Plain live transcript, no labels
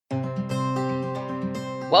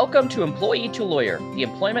Welcome to Employee to Lawyer, the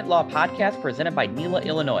employment law podcast presented by NELA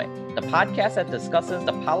Illinois, the podcast that discusses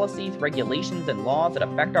the policies, regulations, and laws that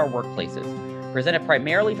affect our workplaces, presented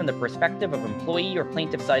primarily from the perspective of employee or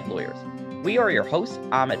plaintiff side lawyers. We are your hosts,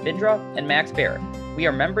 Ahmet Bindra and Max Barrett. We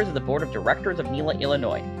are members of the Board of Directors of NELA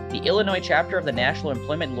Illinois, the Illinois chapter of the National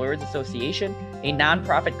Employment Lawyers Association, a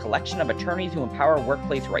nonprofit collection of attorneys who empower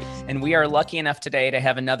workplace rights. And we are lucky enough today to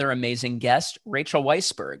have another amazing guest, Rachel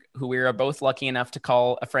Weisberg, who we are both lucky enough to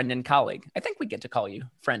call a friend and colleague. I think we get to call you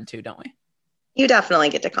friend too, don't we? You definitely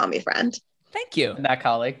get to call me friend. Thank you. Not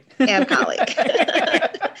colleague. And colleague.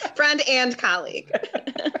 Friend and colleague.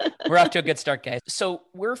 We're off to a good start, guys. So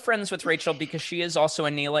we're friends with Rachel because she is also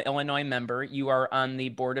a NELA Illinois member. You are on the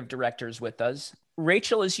board of directors with us.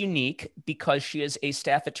 Rachel is unique because she is a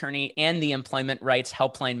staff attorney and the employment rights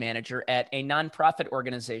helpline manager at a nonprofit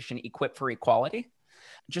organization, Equip for Equality.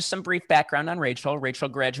 Just some brief background on Rachel. Rachel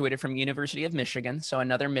graduated from University of Michigan. So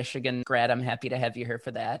another Michigan grad. I'm happy to have you here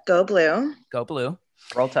for that. Go Blue. Go Blue.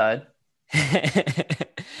 Roll Tide.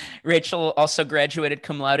 Rachel also graduated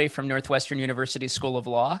cum laude from Northwestern University School of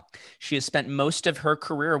Law. She has spent most of her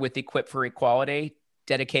career with Equip for Equality,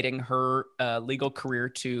 dedicating her legal career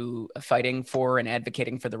to fighting for and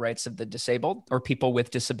advocating for the rights of the disabled, or people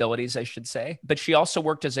with disabilities, I should say. But she also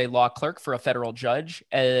worked as a law clerk for a federal judge,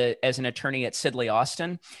 as an attorney at Sidley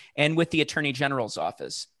Austin, and with the Attorney General's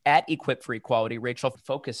office. At Equip for Equality, Rachel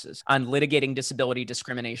focuses on litigating disability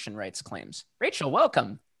discrimination rights claims. Rachel,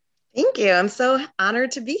 welcome. Thank you. I'm so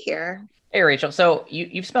honored to be here. Hey, Rachel. So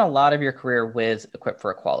you've spent a lot of your career with Equip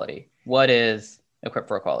for Equality. What is Equip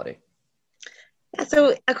for Equality? Yeah,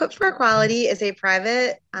 so Equip for Equality is a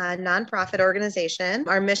private nonprofit organization.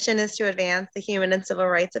 Our mission is to advance the human and civil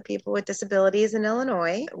rights of people with disabilities in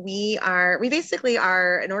Illinois. We basically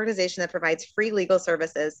are an organization that provides free legal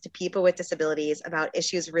services to people with disabilities about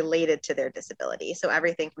issues related to their disability. So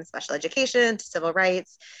everything from special education to civil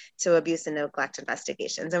rights to abuse and neglect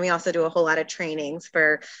investigations. And we also do a whole lot of trainings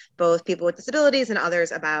for both people with disabilities and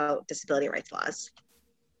others about disability rights laws.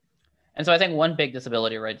 And so I think one big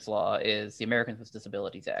disability rights law is the Americans with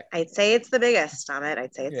Disabilities Act. I'd say it's the biggest, Ahmet.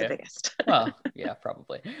 I'd say it's the biggest. Well, yeah,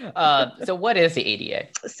 probably. So what is the ADA?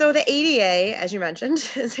 So the ADA, as you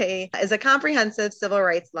mentioned, is a comprehensive civil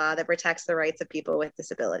rights law that protects the rights of people with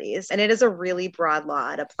disabilities. And it is a really broad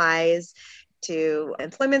law. It applies to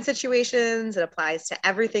employment situations. It applies to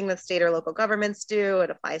everything that state or local governments do.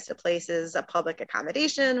 It applies to places of public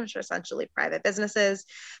accommodation, which are essentially private businesses.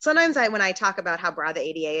 Sometimes when I talk about how broad the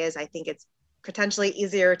ADA is, I think it's potentially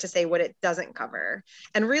easier to say what it doesn't cover.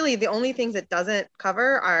 And really, the only things it doesn't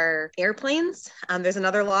cover are airplanes. There's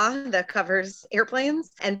another law that covers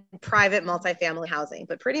airplanes and private multifamily housing.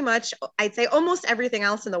 But pretty much, I'd say almost everything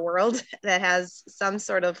else in the world that has some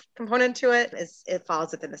sort of component to it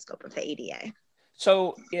falls within the scope of the ADA.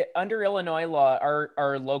 So under Illinois law,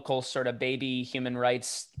 our local sort of baby human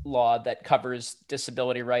rights law that covers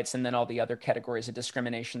disability rights and then all the other categories of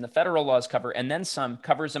discrimination, the federal laws cover, and then some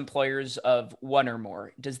covers employers of one or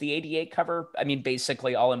more. Does the ADA cover,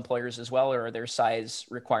 basically all employers as well, or are there size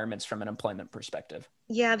requirements from an employment perspective?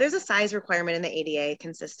 Yeah, there's a size requirement in the ADA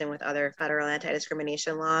consistent with other federal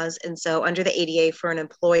anti-discrimination laws. And so under the ADA, for an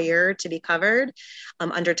employer to be covered,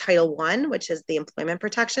 under Title I, which is the employment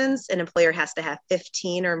protections, an employer has to have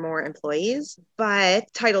 15 or more employees.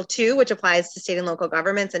 But Title II, which applies to state and local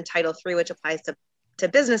governments, and Title III, which applies to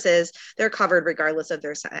businesses, they're covered regardless of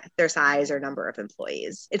their size or number of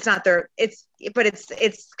employees. It's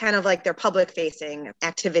kind of like their public facing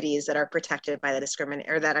activities that are protected by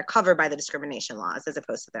that are covered by the discrimination laws as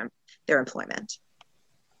opposed to their employment.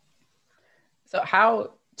 So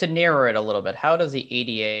to narrow it a little bit, how does the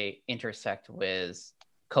ADA intersect with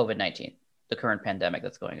COVID-19, the current pandemic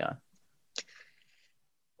that's going on?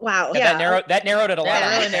 Wow. Yeah. That narrowed it a lot.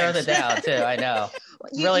 That really narrowed it down too. I know.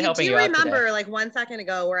 Really helping you out today. Remember, like 1 second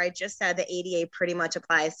ago, where I just said the ADA pretty much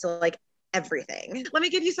applies to like everything. Let me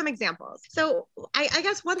give you some examples. So I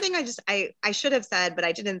guess one thing I should have said, but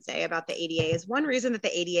I didn't say about the ADA is one reason that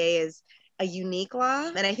the ADA is a unique law,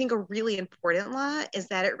 and I think a really important law, is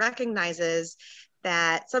that it recognizes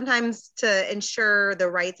that sometimes to ensure the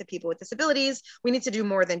rights of people with disabilities, we need to do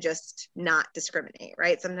more than just not discriminate,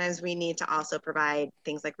 right? Sometimes we need to also provide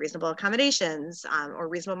things like reasonable accommodations or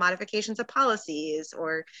reasonable modifications of policies,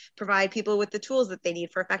 or provide people with the tools that they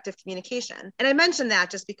need for effective communication. And I mentioned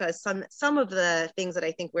that just because some of the things that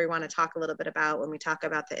I think we want to talk a little bit about when we talk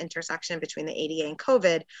about the intersection between the ADA and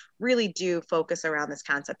COVID really do focus around this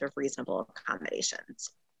concept of reasonable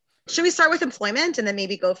accommodations. Should we start with employment and then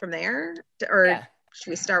maybe go from there? Or should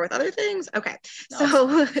we start with other things? Okay. No,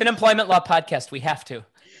 so it's an employment law podcast. We have to.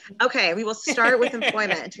 Okay, we will start with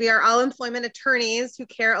employment. We are all employment attorneys who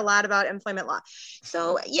care a lot about employment law.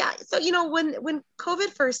 So yeah, so when COVID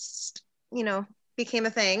first, became a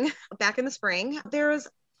thing back in the spring, there was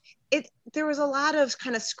a lot of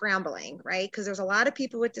kind of scrambling, right? Because there's a lot of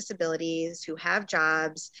people with disabilities who have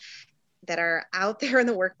jobs that are out there in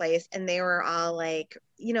the workplace, and they were all like,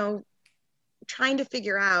 trying to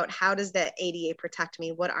figure out, how does the ADA protect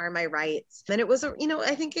me? What are my rights? And it was,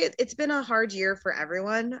 I think it's been a hard year for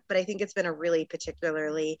everyone, but I think it's been a really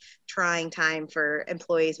particularly trying time for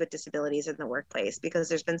employees with disabilities in the workplace, because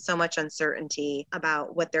there's been so much uncertainty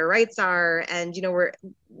about what their rights are. And,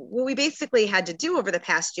 what we basically had to do over the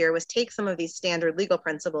past year was take some of these standard legal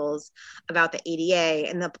principles about the ADA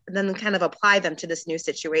and then kind of apply them to this new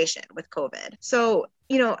situation with COVID. So,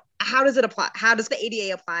 how does it apply? How does the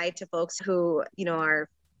ADA apply to folks who, are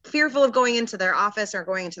fearful of going into their office or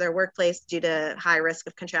going into their workplace due to high risk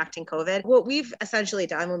of contracting COVID? What we've essentially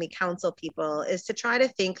done when we counsel people is to try to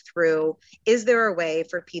think through, is there a way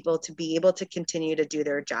for people to be able to continue to do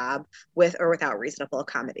their job with or without reasonable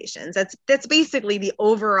accommodations? That's basically the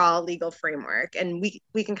overall legal framework. And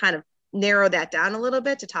we can kind of narrow that down a little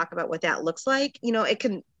bit to talk about what that looks like. It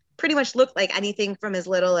can pretty much look like anything from as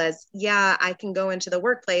little as, yeah, I can go into the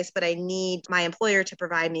workplace, but I need my employer to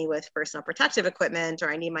provide me with personal protective equipment,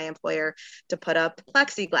 or I need my employer to put up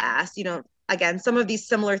plexiglass, again, some of these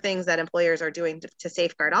similar things that employers are doing to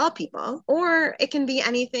safeguard all people. Or it can be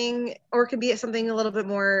anything, or it can be something a little bit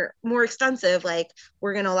more extensive, like,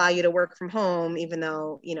 we're going to allow you to work from home, even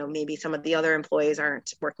though, maybe some of the other employees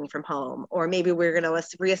aren't working from home. Or maybe we're going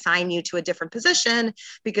to reassign you to a different position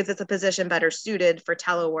because it's a position better suited for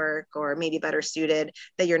telework, or maybe better suited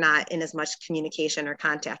that you're not in as much communication or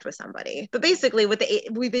contact with somebody. But basically,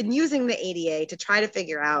 we've been using the ADA to try to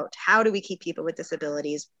figure out, how do we keep people with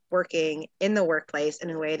disabilities working in the workplace in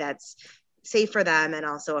a way that's safe for them and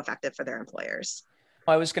also effective for their employers.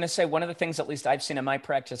 I was going to say, one of the things, at least I've seen in my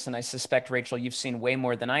practice, and I suspect, Rachel, you've seen way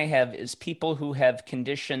more than I have, is people who have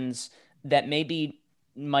conditions that maybe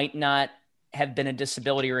might not have been a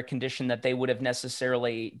disability or a condition that they would have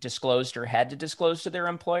necessarily disclosed or had to disclose to their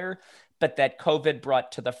employer, but that COVID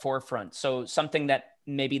brought to the forefront. So something that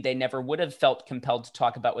maybe they never would have felt compelled to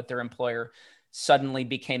talk about with their employer suddenly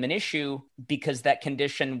became an issue, because that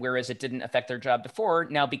condition, whereas it didn't affect their job before,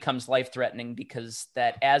 now becomes life-threatening, because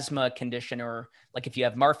that asthma condition, or like if you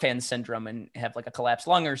have Marfan syndrome and have like a collapsed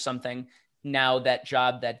lung or something, now that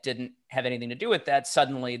job that didn't have anything to do with that,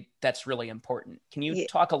 suddenly that's really important. Can you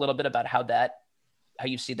talk a little bit about how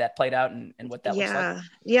you see that played out and what that looks like?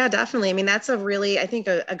 Yeah, definitely. I mean, that's I think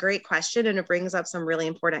a great question, and it brings up some really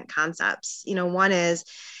important concepts. One is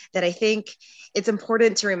that I think it's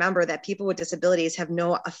important to remember that people with disabilities have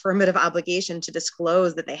no affirmative obligation to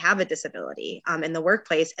disclose that they have a disability in the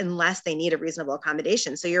workplace unless they need a reasonable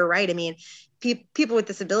accommodation. So you're right. I mean, people with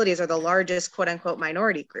disabilities are the largest quote unquote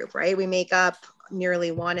minority group, right? We make up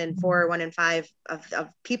nearly 1 in 4, 1 in 5 of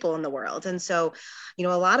people in the world. And so, a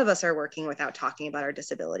lot of us are working without talking about our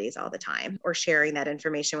disabilities all the time, or sharing that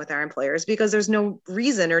information with our employers, because there's no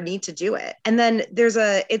reason or need to do it. And then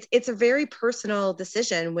it's a very personal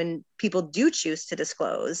decision when people do choose to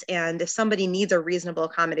disclose. And if somebody needs a reasonable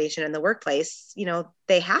accommodation in the workplace,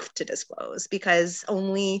 they have to disclose, because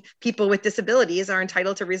only people with disabilities are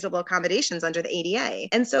entitled to reasonable accommodations under the ADA.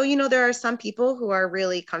 And so, there are some people who are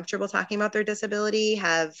really comfortable talking about their disability,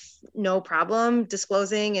 have no problem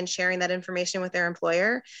disclosing and sharing that information with their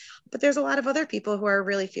employer. But there's a lot of other people who are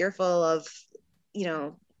really fearful of,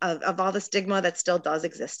 of all the stigma that still does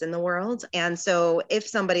exist in the world. And so if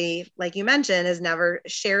somebody, like you mentioned, has never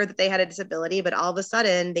shared that they had a disability, but all of a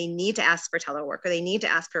sudden they need to ask for telework, or they need to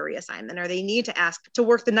ask for reassignment, or they need to ask to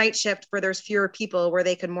work the night shift where there's fewer people, where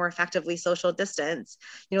they can more effectively social distance,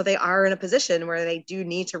 they are in a position where they do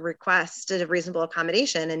need to request a reasonable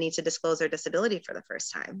accommodation and need to disclose their disability for the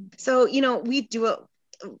first time. So,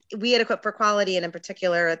 we at Equip for Quality, and in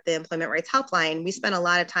particular at the Employment Rights Helpline, we spend a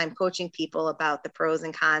lot of time coaching people about the pros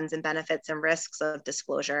and cons and benefits and risks of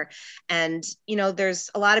disclosure. And,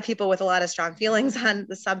 there's a lot of people with a lot of strong feelings on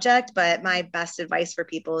the subject, but my best advice for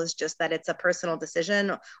people is just that it's a personal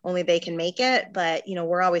decision. Only they can make it. But,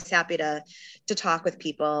 we're always happy to talk with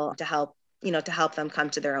people to help them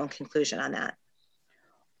come to their own conclusion on that.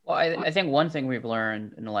 Well, I think one thing we've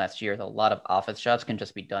learned in the last year is a lot of office jobs can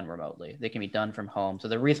just be done remotely. They can be done from home. So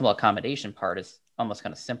the reasonable accommodation part is almost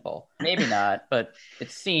kind of simple. Maybe not, but it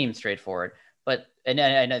seems straightforward. And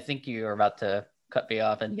I think you're about to cut me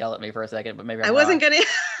off and yell at me for a second, but maybe I wasn't gonna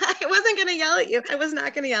yell at you. I was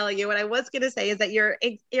not gonna yell at you. What I was gonna say is that you're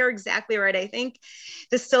exactly right. I think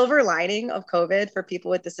the silver lining of COVID for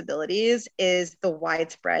people with disabilities is the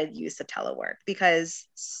widespread use of telework, because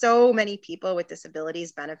so many people with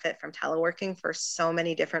disabilities benefit from teleworking for so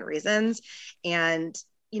many different reasons. And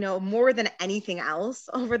more than anything else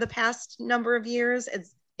over the past number of years,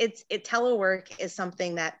 telework is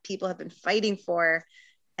something that people have been fighting for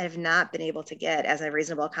and have not been able to get as a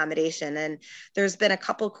reasonable accommodation. And there's been a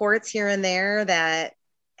couple courts here and there that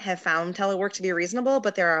have found telework to be reasonable,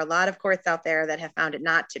 but there are a lot of courts out there that have found it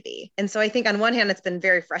not to be. And so I think on one hand, it's been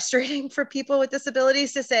very frustrating for people with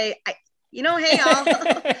disabilities to say, hey, y'all,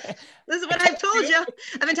 this is what I've told you.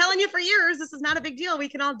 I've been telling you for years, this is not a big deal. We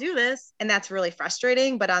can all do this. And that's really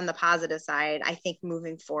frustrating. But on the positive side, I think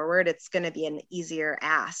moving forward, it's going to be an easier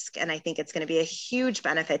ask. And I think it's going to be a huge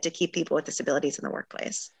benefit to keep people with disabilities in the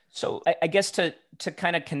workplace. So I guess to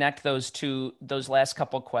kind of connect those last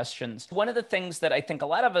couple questions, one of the things that I think a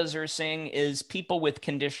lot of us are seeing is people with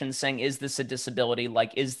conditions saying, is this a disability?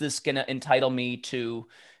 Like, is this going to entitle me to,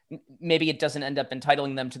 maybe it doesn't end up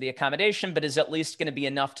entitling them to the accommodation, but is at least going to be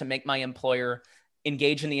enough to make my employer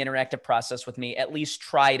engage in the interactive process with me, at least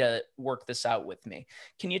try to work this out with me.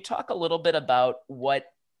 Can you talk a little bit about what,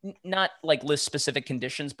 not like list specific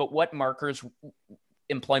conditions, but what markers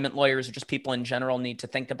employment lawyers or just people in general need to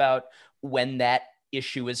think about when that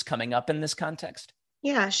issue is coming up in this context?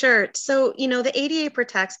 Yeah, sure. So, the ADA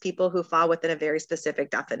protects people who fall within a very specific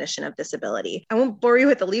definition of disability. I won't bore you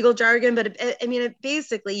with the legal jargon, but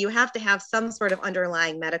basically you have to have some sort of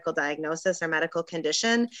underlying medical diagnosis or medical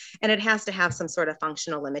condition, and it has to have some sort of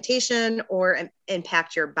functional limitation or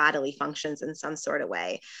impact your bodily functions in some sort of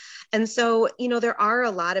way. And so, there are a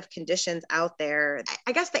lot of conditions out there.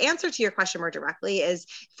 I guess the answer to your question more directly is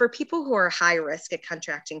for people who are high risk at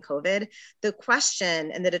contracting COVID, the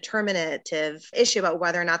question and the determinative issue about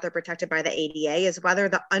whether or not they're protected by the ADA is whether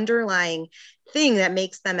the underlying thing that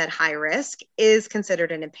makes them at high risk is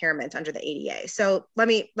considered an impairment under the ADA. So let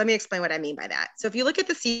me explain what I mean by that. So if you look at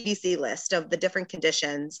the CDC list of the different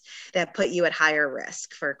conditions that put you at higher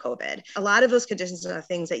risk for COVID, a lot of those conditions are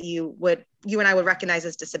things that you and I would recognize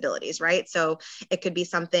as disabilities, right? So it could be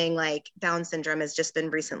something like Down syndrome has just been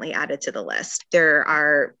recently added to the list.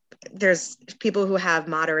 There's people who have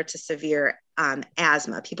moderate to severe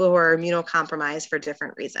asthma, people who are immunocompromised for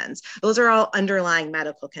different reasons. Those are all underlying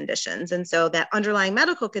medical conditions. And so that underlying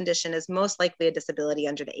medical condition is most likely a disability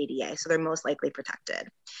under the ADA. So they're most likely protected.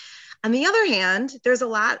 On the other hand, there's a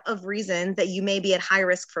lot of reasons that you may be at high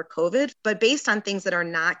risk for COVID, but based on things that are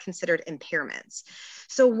not considered impairments.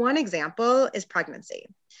 So one example is pregnancy.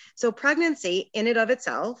 So pregnancy in and of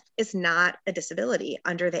itself is not a disability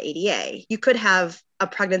under the ADA. You could have a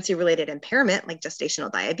pregnancy-related impairment like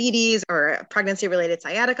gestational diabetes or a pregnancy-related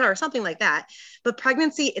sciatica or something like that. But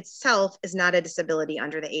pregnancy itself is not a disability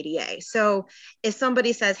under the ADA. So if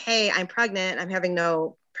somebody says, hey, I'm pregnant, I'm having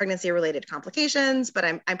no pregnancy-related complications, but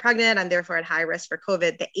I'm pregnant, I'm therefore at high risk for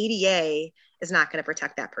COVID, the ADA is not going to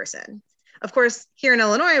protect that person. Of course, here in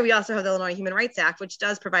Illinois, we also have the Illinois Human Rights Act, which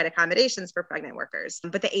does provide accommodations for pregnant workers,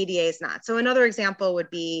 but the ADA is not. So another example would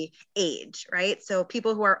be age, right? So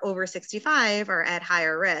people who are over 65 are at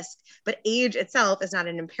higher risk, but age itself is not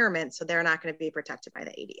an impairment, so they're not going to be protected by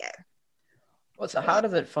the ADA. Well, so how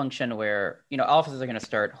does it function where, offices are going to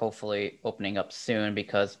start hopefully opening up soon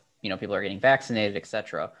because, people are getting vaccinated, et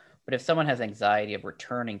cetera. But if someone has anxiety of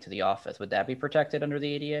returning to the office, would that be protected under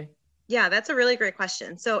the ADA? Yeah, that's a really great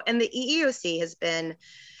question. So, and the EEOC has been,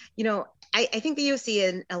 I think the EEOC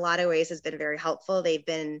in a lot of ways has been very helpful. They've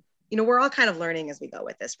been, we're all kind of learning as we go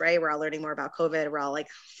with this, right? We're all learning more about COVID. We're all like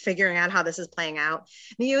figuring out how this is playing out.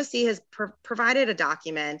 The EEOC has provided a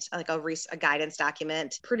document, like a guidance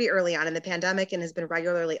document pretty early on in the pandemic and has been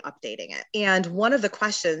regularly updating it. And one of the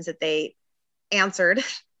questions that they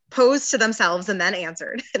posed to themselves and then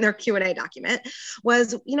answered in their Q&A document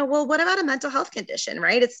was, well, what about a mental health condition,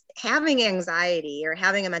 right? It's having anxiety or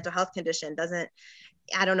having a mental health condition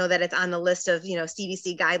I don't know that it's on the list of,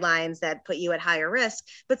 CDC guidelines that put you at higher risk,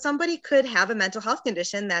 but somebody could have a mental health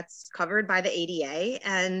condition that's covered by the ADA,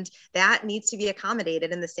 and that needs to be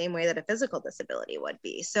accommodated in the same way that a physical disability would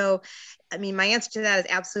be. So, my answer to that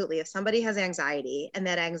is absolutely. If somebody has anxiety and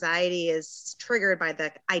that anxiety is triggered by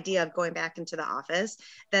the idea of going back into the office,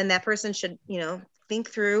 then that person should, think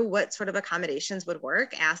through what sort of accommodations would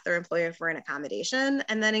work, ask their employer for an accommodation,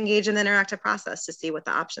 and then engage in the interactive process to see what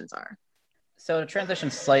the options are. So to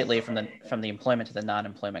transition slightly from the employment to the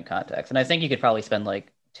non-employment context, and I think you could probably spend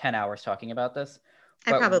like 10 hours talking about this.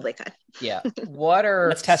 I probably could. Yeah. What are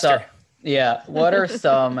Let's test her. Yeah. What are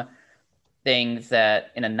some things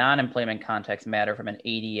that in a non-employment context matter from an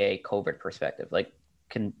ADA COVID perspective? Like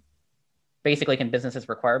can businesses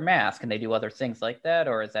require masks? Can they do other things like that?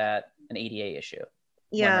 Or is that an ADA issue?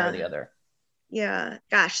 One way or the other? Yeah.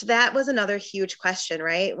 Gosh, that was another huge question,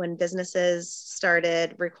 right? When businesses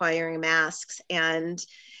started requiring masks, and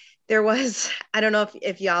there was, I don't know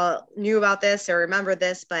if y'all knew about this or remember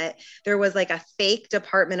this, but there was like a fake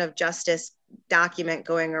Department of Justice document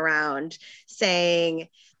going around saying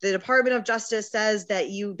the Department of Justice says that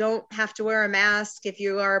you don't have to wear a mask if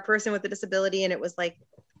you are a person with a disability. And it was like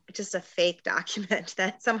just a fake document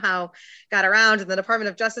that somehow got around, and the Department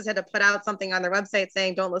of Justice had to put out something on their website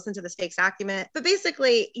saying, don't listen to this fake document. But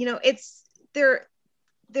basically, it's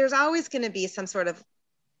there's always going to be some sort of,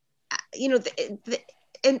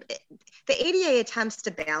 and the ADA attempts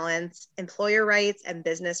to balance employer rights and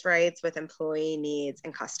business rights with employee needs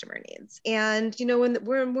and customer needs. And, when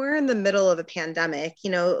we're in the middle of a pandemic,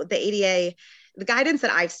 the ADA, the guidance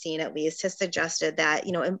that I've seen at least has suggested that,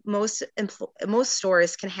 most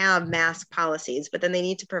stores can have mask policies, but then they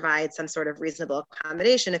need to provide some sort of reasonable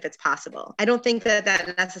accommodation if it's possible. I don't think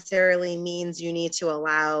that necessarily means you need to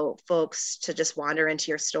allow folks to just wander into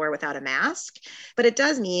your store without a mask, but it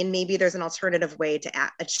does mean maybe there's an alternative way to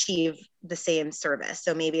achieve the same service.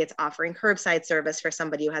 So maybe it's offering curbside service for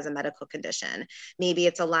somebody who has a medical condition. Maybe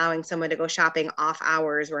it's allowing someone to go shopping off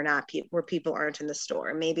hours where people aren't in the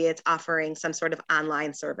store. Maybe it's offering some sort of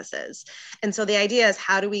online services. And so the idea is,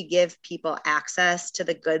 how do we give people access to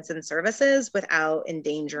the goods and services without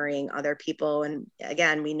endangering other people? And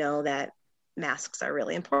again, we know that masks are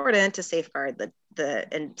really important to safeguard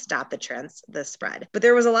and stop the spread. But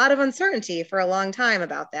there was a lot of uncertainty for a long time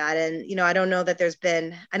about that. And, I don't know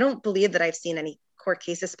that I don't believe that I've seen any court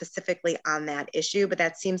cases specifically on that issue, but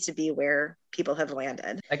that seems to be where people have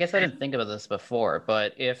landed. I guess I didn't think about this before,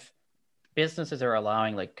 but if businesses are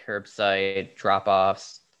allowing like curbside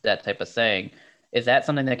drop-offs, that type of thing, is that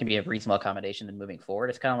something that can be a reasonable accommodation in moving forward?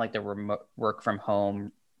 It's kind of like the remote work from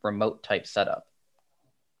home, remote type setup.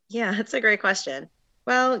 Yeah, that's a great question.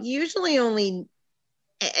 Well, usually only,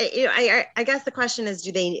 I guess the question is,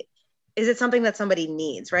 is it something that somebody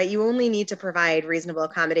needs, right? You only need to provide reasonable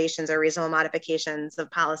accommodations or reasonable modifications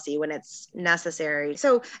of policy when it's necessary.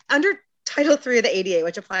 So under Title III of the ADA,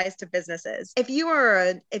 which applies to businesses, if you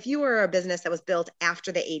were a business that was built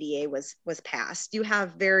after the ADA was passed, you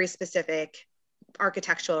have very specific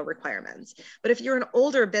architectural requirements. But if you're an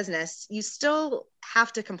older business, you still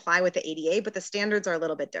have to comply with the ADA, but the standards are a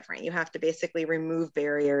little bit different. You have to basically remove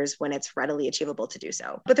barriers when it's readily achievable to do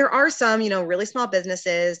so. But there are some, really small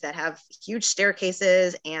businesses that have huge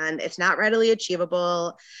staircases and it's not readily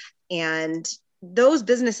achievable. And those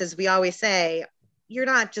businesses, we always say, you're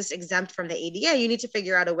not just exempt from the ADA. You need to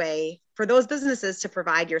figure out a way for those businesses to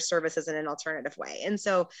provide your services in an alternative way. And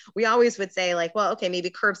so we always would say like, well, okay, maybe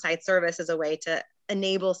curbside service is a way to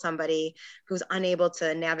enable somebody who's unable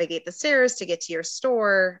to navigate the stairs to get to your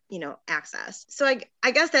store, access. So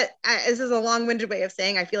I guess that this is a long-winded way of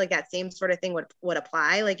saying, I feel like that same sort of thing would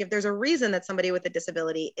apply. Like if there's a reason that somebody with a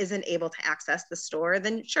disability isn't able to access the store,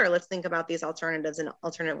 then sure, let's think about these alternatives and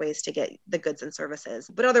alternate ways to get the goods and services.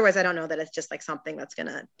 But otherwise, I don't know that it's just like something that's going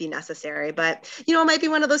to be necessary. But, it might be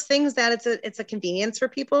one of those things that it's a convenience for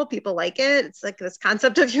people. People like it. It's like this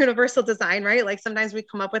concept of universal design, right? Like sometimes we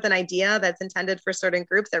come up with an idea that's intended for certain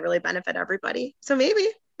groups that really benefit everybody. So maybe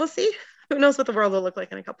we'll see. Who knows what the world will look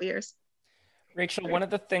like in a couple of years. Rachel, one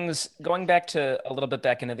of the things, going back to a little bit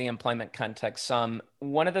back into the employment context,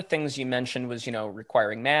 one of the things you mentioned was,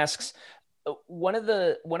 requiring masks. One of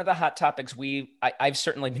the hot topics I've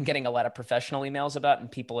certainly been getting a lot of professional emails about,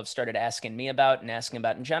 and people have started asking me about and asking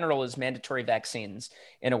about in general, is mandatory vaccines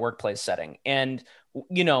in a workplace setting. And,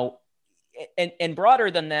 and broader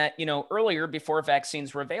than that, earlier before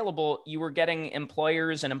vaccines were available, you were getting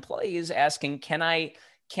employers and employees asking, can I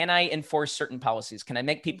enforce certain policies? Can I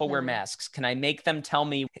make people wear masks? Can I make them tell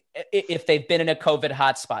me if they've been in a COVID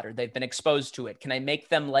hotspot or they've been exposed to it? Can I make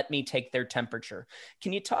them let me take their temperature?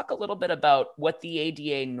 Can you talk a little bit about what the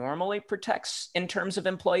ADA normally protects in terms of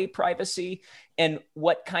employee privacy and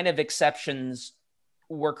what kind of exceptions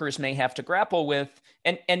workers may have to grapple with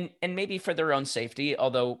and maybe for their own safety,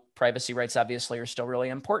 although privacy rights obviously are still really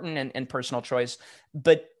important and personal choice,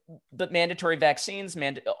 but mandatory vaccines,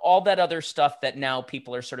 all that other stuff that now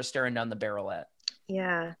people are sort of staring down the barrel at?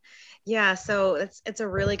 Yeah. So it's a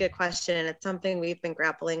really good question. And it's something we've been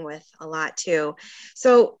grappling with a lot too.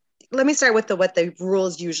 So let me start with what the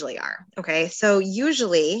rules usually are. Okay. So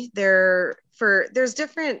usually there's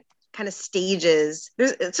different kind of stages.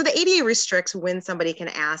 So the ADA restricts when somebody can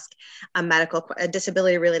ask a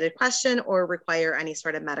disability related question or require any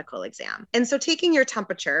sort of medical exam. And so taking your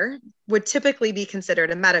temperature would typically be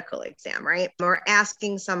considered a medical exam, right? Or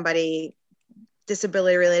asking somebody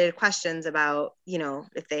disability related questions about,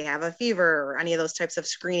 if they have a fever or any of those types of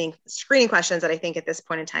screening questions that I think at this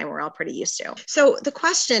point in time, we're all pretty used to. So the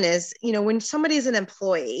question is, when somebody's an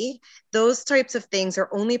employee, those types of things are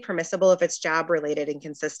only permissible if it's job related and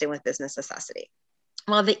consistent with business necessity.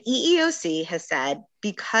 Well, the EEOC has said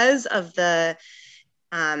because of the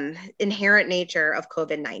inherent nature of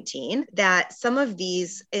COVID-19, that some of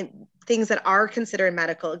these things that are considered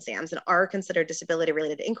medical exams and are considered disability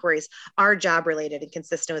related inquiries are job related and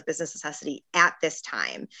consistent with business necessity at this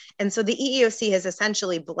time. And so the EEOC has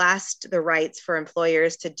essentially blessed the rights for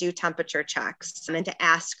employers to do temperature checks and to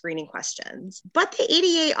ask screening questions. But the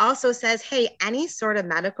ADA also says, hey, any sort of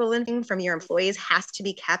medical info from your employees has to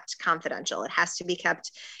be kept confidential. It has to be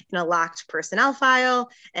kept in a locked personnel file.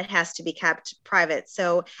 It has to be kept private.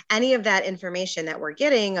 So any of that information that we're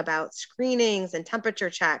getting about screenings and temperature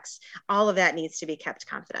checks, all of that needs to be kept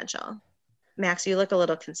confidential. Max, you look a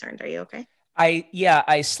little concerned. Are you okay?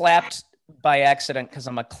 I slapped by accident because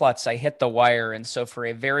I'm a klutz. I hit the wire. And so for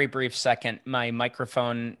a very brief second, my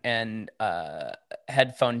microphone and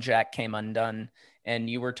headphone jack came undone and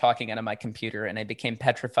you were talking into my computer and I became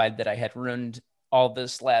petrified that I had ruined all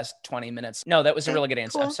this last 20 minutes. No, that was a really good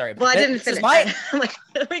answer. Cool. I'm sorry. Well, I didn't finish.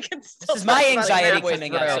 This is my anxiety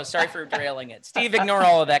coming up. So sorry for derailing it. Steve, ignore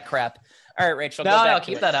all of that crap. All right, Rachel. No,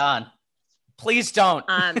 keep that on. Please don't.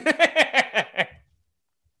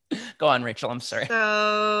 Go on, Rachel. I'm sorry.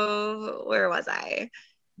 So where was I?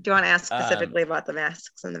 Do you want to ask specifically about the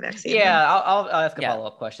masks and the vaccine? Yeah, I'll ask a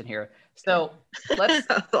follow-up question here. So let's.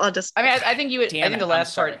 I think the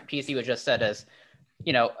last piece you just said is,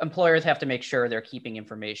 employers have to make sure they're keeping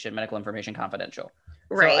medical information confidential.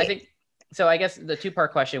 Right. So I guess the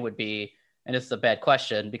two-part question would be, and this is a bad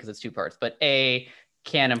question because it's two parts, but A,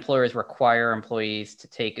 can employers require employees to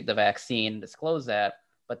take the vaccine and disclose that?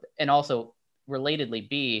 And also relatedly,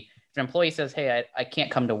 B, if an employee says, hey, I can't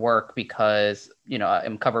come to work because,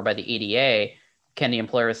 I'm covered by the ADA, can the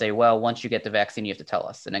employer say, well, once you get the vaccine, you have to tell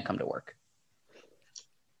us and then come to work?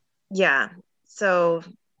 Yeah. So,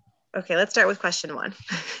 okay, let's start with question one.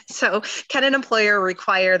 So can an employer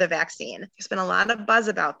require the vaccine? There's been a lot of buzz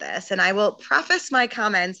about this, and I will preface my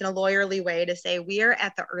comments in a lawyerly way to say we are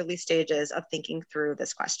at the early stages of thinking through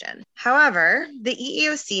this question. However, the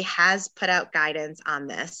EEOC has put out guidance on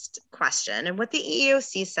this question. And what the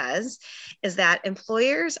EEOC says is that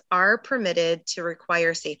employers are permitted to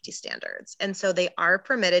require safety standards. And so they are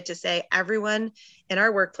permitted to say everyone in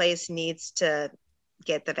our workplace needs to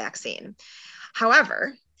get the vaccine.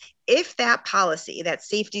 However, if that policy, that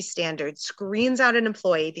safety standard, screens out an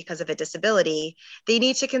employee because of a disability, they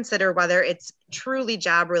need to consider whether it's truly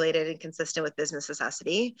job related and consistent with business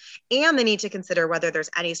necessity. And they need to consider whether there's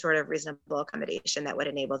any sort of reasonable accommodation that would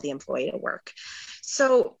enable the employee to work.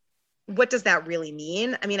 So what does that really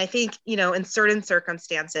mean? I mean, I think, in certain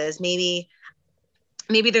circumstances, maybe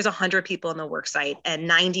there's 100 people in the work site and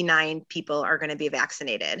 99 people are going to be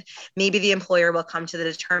vaccinated. Maybe the employer will come to the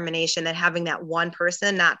determination that having that one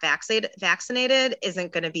person not vaccinated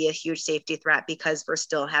isn't going to be a huge safety threat because we're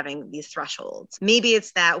still having these thresholds. Maybe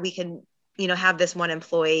it's that we can, have this one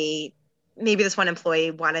employee, maybe this one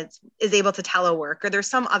employee is able to telework, or there's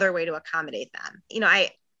some other way to accommodate them.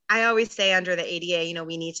 I always say under the ADA,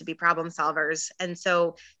 we need to be problem solvers. And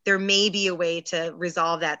so there may be a way to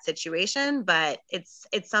resolve that situation, but it's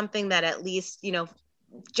something that at least,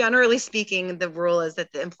 generally speaking, the rule is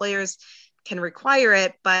that the employers can require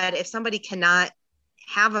it. But if somebody cannot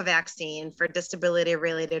have a vaccine for disability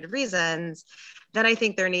related reasons, then I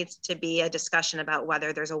think there needs to be a discussion about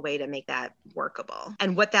whether there's a way to make that workable.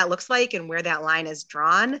 And what that looks like and where that line is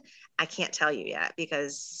drawn, I can't tell you yet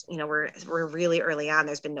because, we're really early on.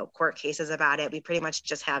 There's been no court cases about it. We pretty much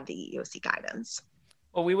just have the EEOC guidance.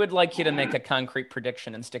 Well, we would like you to make a concrete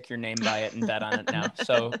prediction and stick your name by it and bet on it now.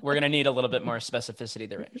 So we're going to need a little bit more specificity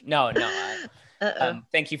there. No.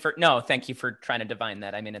 Thank you for trying to divine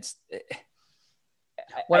that. I mean,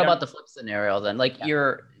 What about the flip scenario then?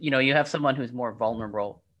 You have someone who's more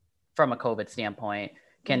vulnerable from a COVID standpoint.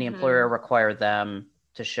 Can the employer require them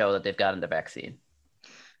to show that they've gotten the vaccine?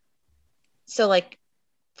 So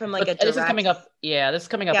from a direct, this is coming up. Yeah, this is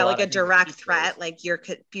coming up. Yeah, like a direct threat,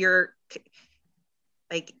 you're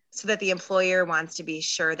so that the employer wants to be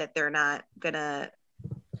sure that they're not gonna.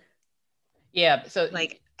 Yeah. So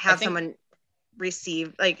have someone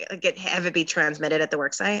receive have it be transmitted at the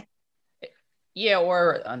work site. Yeah,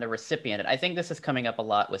 or on the recipient. I think this is coming up a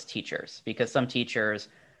lot with teachers because some teachers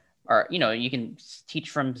are, you can teach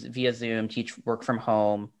from via Zoom, work from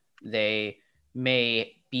home. They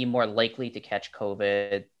may be more likely to catch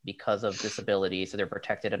COVID because of disability, so they're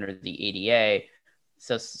protected under the ADA.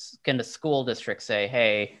 So can the school district say,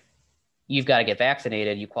 hey, you've got to get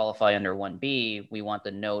vaccinated, you qualify under 1B, we want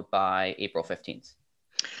the note by April 15th?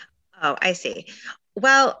 Oh, I see.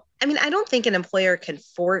 Well, I mean, I don't think an employer can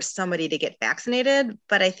force somebody to get vaccinated,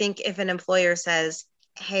 but I think if an employer says,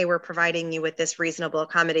 hey, we're providing you with this reasonable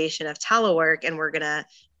accommodation of telework, and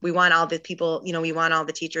we want all the people, we want all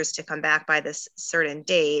the teachers to come back by this certain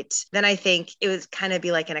date, then I think it would kind of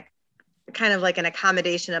be like an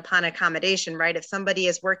accommodation upon accommodation, right? If somebody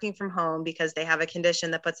is working from home because they have a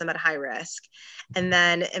condition that puts them at high risk, and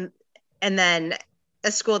then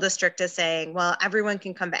a school district is saying, well, everyone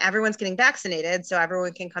can come back, everyone's getting vaccinated, so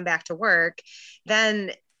everyone can come back to work,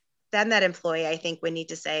 then that employee, I think, would need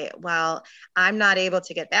to say, well, I'm not able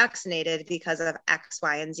to get vaccinated because of X,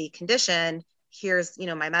 Y, and Z condition. Here's,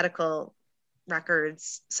 my medical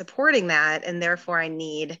records supporting that, and therefore I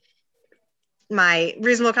need my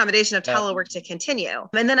reasonable accommodation of telework to continue.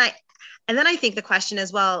 And then I think the question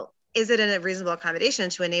is, well, is it a reasonable accommodation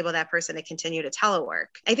to enable that person to continue to telework?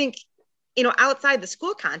 I think, outside the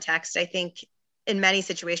school context, I think in many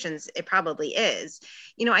situations it probably is.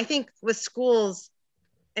 I think with schools,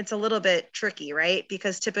 it's a little bit tricky, right?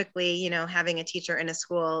 Because typically, having a teacher in a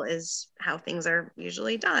school is how things are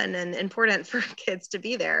usually done and important for kids to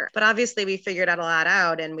be there. But obviously we figured out a lot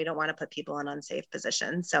out, and we don't want to put people in unsafe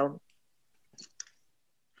positions. So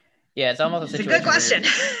yeah, it's almost a situation. It's a good question.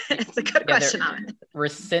 It's a good question on it.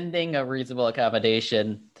 Rescinding a reasonable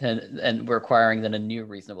accommodation and requiring then a new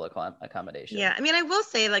reasonable accommodation. Yeah, I mean, I will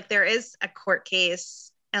say, like, there is a court case,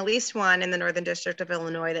 at least one in the Northern District of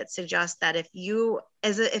Illinois, that suggests that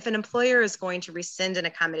if an employer is going to rescind an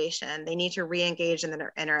accommodation, they need to re-engage in the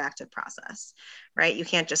interactive process, right? You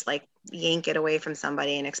can't just like yank it away from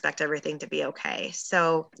somebody and expect everything to be okay.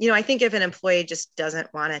 So, I think if an employee just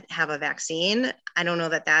doesn't want to have a vaccine, I don't know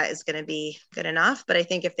that is going to be good enough. But I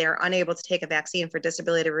think if they're unable to take a vaccine for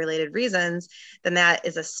disability-related reasons, then that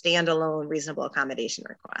is a standalone reasonable accommodation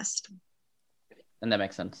request. And that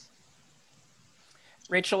makes sense.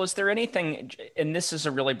 Rachel, is there anything, and this is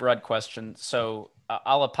a really broad question, so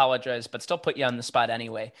I'll apologize, but still put you on the spot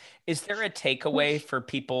anyway. Is there a takeaway for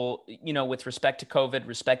people, with respect to COVID,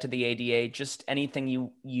 respect to the ADA, just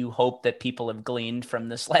anything you hope that people have gleaned from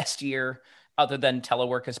this last year other than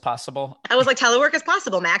telework is possible? I was like, telework is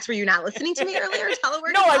possible. Max, were you not listening to me earlier?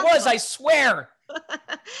 Telework No, I was, I swear.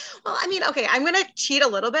 Well, I mean, okay, I'm going to cheat a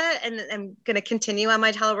little bit and I'm going to continue on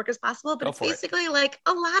my telework as possible, but it's basically like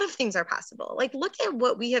a lot of things are possible. Like, look at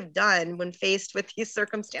what we have done when faced with these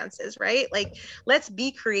circumstances, right? Like, let's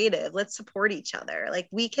be creative. Let's support each other. Like,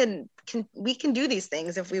 we can do these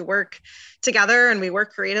things if we work together and we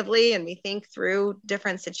work creatively and we think through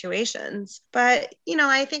different situations. But,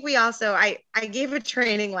 I think we also, I gave a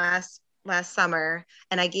training last summer,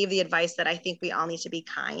 and I gave the advice that I think we all need to be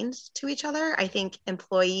kind to each other. I think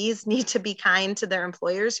employees need to be kind to their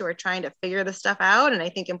employers who are trying to figure this stuff out. And I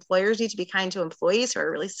think employers need to be kind to employees who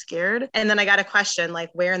are really scared. And then I got a question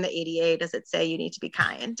like, where in the ADA does it say you need to be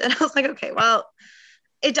kind? And I was like, okay, well,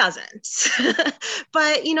 it doesn't.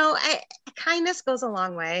 But, kindness goes a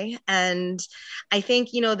long way. And I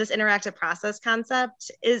think, this interactive process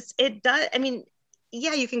concept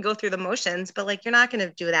yeah, you can go through the motions, but like, you're not going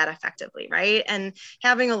to do that effectively, right? And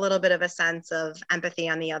having a little bit of a sense of empathy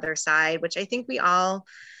on the other side, which I think we all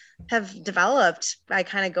have developed by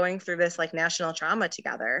kind of going through this like national trauma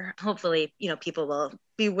together. Hopefully, people will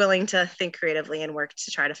be willing to think creatively and work to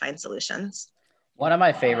try to find solutions. One of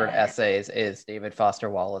my favorite essays is David Foster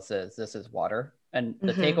Wallace's This is Water. And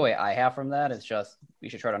the takeaway I have from that is just, we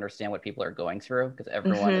should try to understand what people are going through, because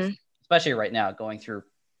everyone is, especially right now, going through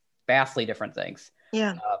vastly different things.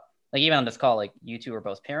 Yeah. Like even on this call, like you two are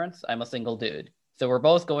both parents. I'm a single dude. So we're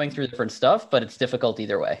both going through different stuff, but it's difficult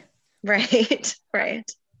either way. Right. Right.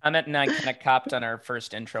 Emmett and I kind of copped on our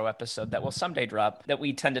first intro episode that will someday drop, that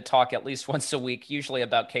we tend to talk at least once a week, usually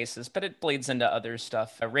about cases, but it bleeds into other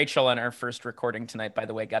stuff. Rachel, on our first recording tonight, by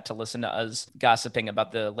the way, got to listen to us gossiping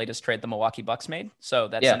about the latest trade the Milwaukee Bucks made. So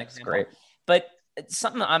that's an example. Great. But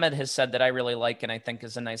something Ahmed has said that I really like and I think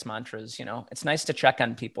is a nice mantra is, it's nice to check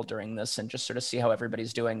on people during this and just sort of see how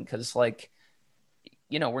everybody's doing. Because we're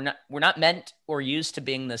not meant or used to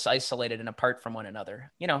being this isolated and apart from one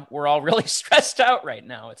another. We're all really stressed out right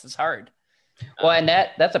now. It's hard. Well, and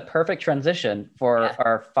that's a perfect transition for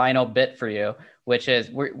our final bit for you, which is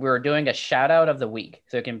we're doing a shout out of the week.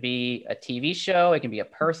 So it can be a TV show, it can be a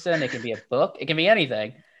person, it can be a book, it can be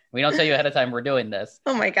anything. We don't tell you ahead of time we're doing this.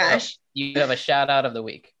 Oh my gosh. So you have a shout out of the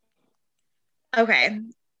week. Okay.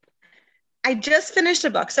 I just finished a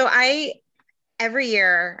book. So every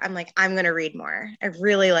year I'm like, I'm going to read more. I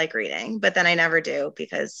really like reading, but then I never do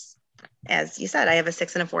because, as you said, I have a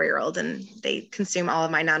 6 and a 4-year-old and they consume all of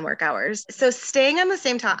my non-work hours. So staying on the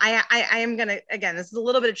same topic, I am going to, again, this is a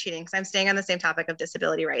little bit of cheating because I'm staying on the same topic of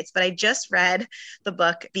disability rights, but I just read the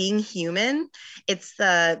book Being Human. It's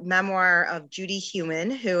the memoir of Judy Heumann,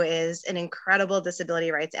 who is an incredible disability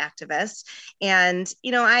rights activist. And,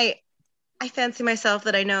 I fancy myself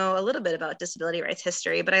that I know a little bit about disability rights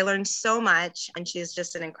history, but I learned so much and she's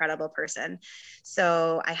just an incredible person.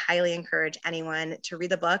 So I highly encourage anyone to read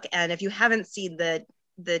the book. And if you haven't seen the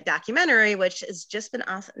documentary, which has just been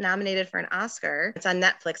nominated for an Oscar, it's on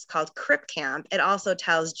Netflix called Crip Camp. It also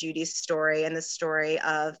tells Judy's story and the story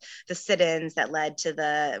of the sit-ins that led to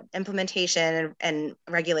the implementation and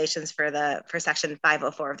regulations for Section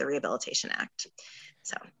 504 of the Rehabilitation Act.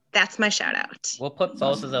 So that's my shout out. We'll put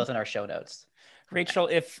both of those in our show notes. Rachel,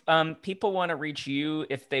 if people want to reach you,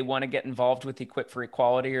 if they want to get involved with Equip for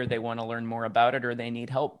Equality, or they want to learn more about it, or they need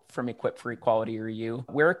help from Equip for Equality or you,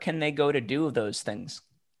 where can they go to do those things?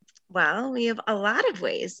 Well, we have a lot of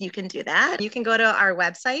ways you can do that. You can go to our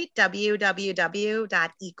website,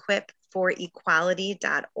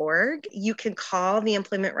 www.equipforequality.org. You can call the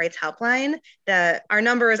Employment Rights Helpline. Our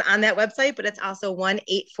number is on that website, but it's also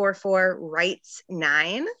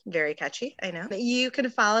 1-844-RIGHTS-9. Very catchy, I know. You can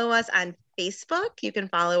follow us on Facebook. You can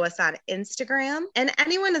follow us on Instagram. And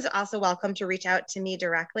anyone is also welcome to reach out to me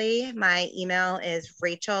directly. My email is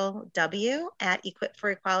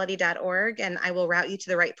rachelw@equipforequality.org, and I will route you to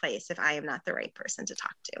the right place if I am not the right person to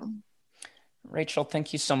talk to. Rachel,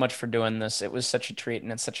 thank you so much for doing this. It was such a treat,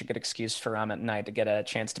 and it's such a good excuse for Amit and I to get a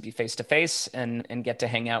chance to be face-to-face and get to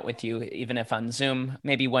hang out with you, even if on Zoom.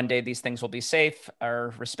 Maybe one day these things will be safe.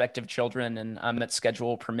 Our respective children and Amit's schedule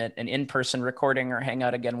will permit an in-person recording or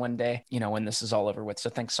hangout again one day, when this is all over with.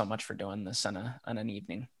 So thanks so much for doing this on an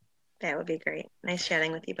evening. That would be great. Nice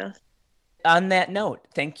chatting with you both. On that note,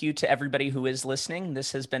 thank you to everybody who is listening.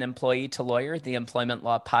 This has been Employee to Lawyer, the Employment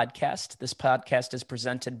Law Podcast. This podcast is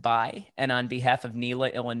presented by and on behalf of NELA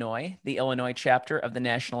Illinois, the Illinois chapter of the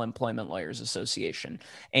National Employment Lawyers Association,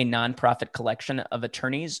 a nonprofit collection of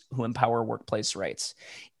attorneys who empower workplace rights.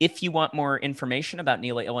 If you want more information about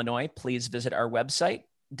NELA Illinois, please visit our website,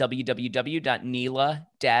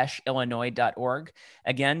 www.nela-illinois.org.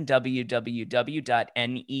 Again,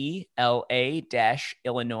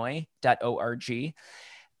 www.nela-illinois.org.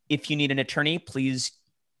 If you need an attorney, please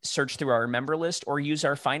search through our member list or use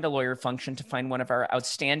our Find a Lawyer function to find one of our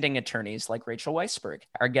outstanding attorneys like Rachel Weisberg,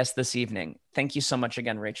 our guest this evening. Thank you so much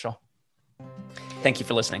again, Rachel. Thank you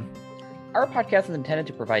for listening. Our podcast is intended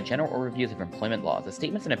to provide general overviews of employment laws. The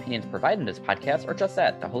statements and opinions provided in this podcast are just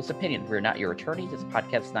that, the host's opinion. We are not your attorneys. This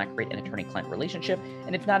podcast does not create an attorney-client relationship,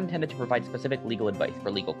 and it's not intended to provide specific legal advice.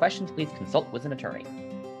 For legal questions, please consult with an attorney.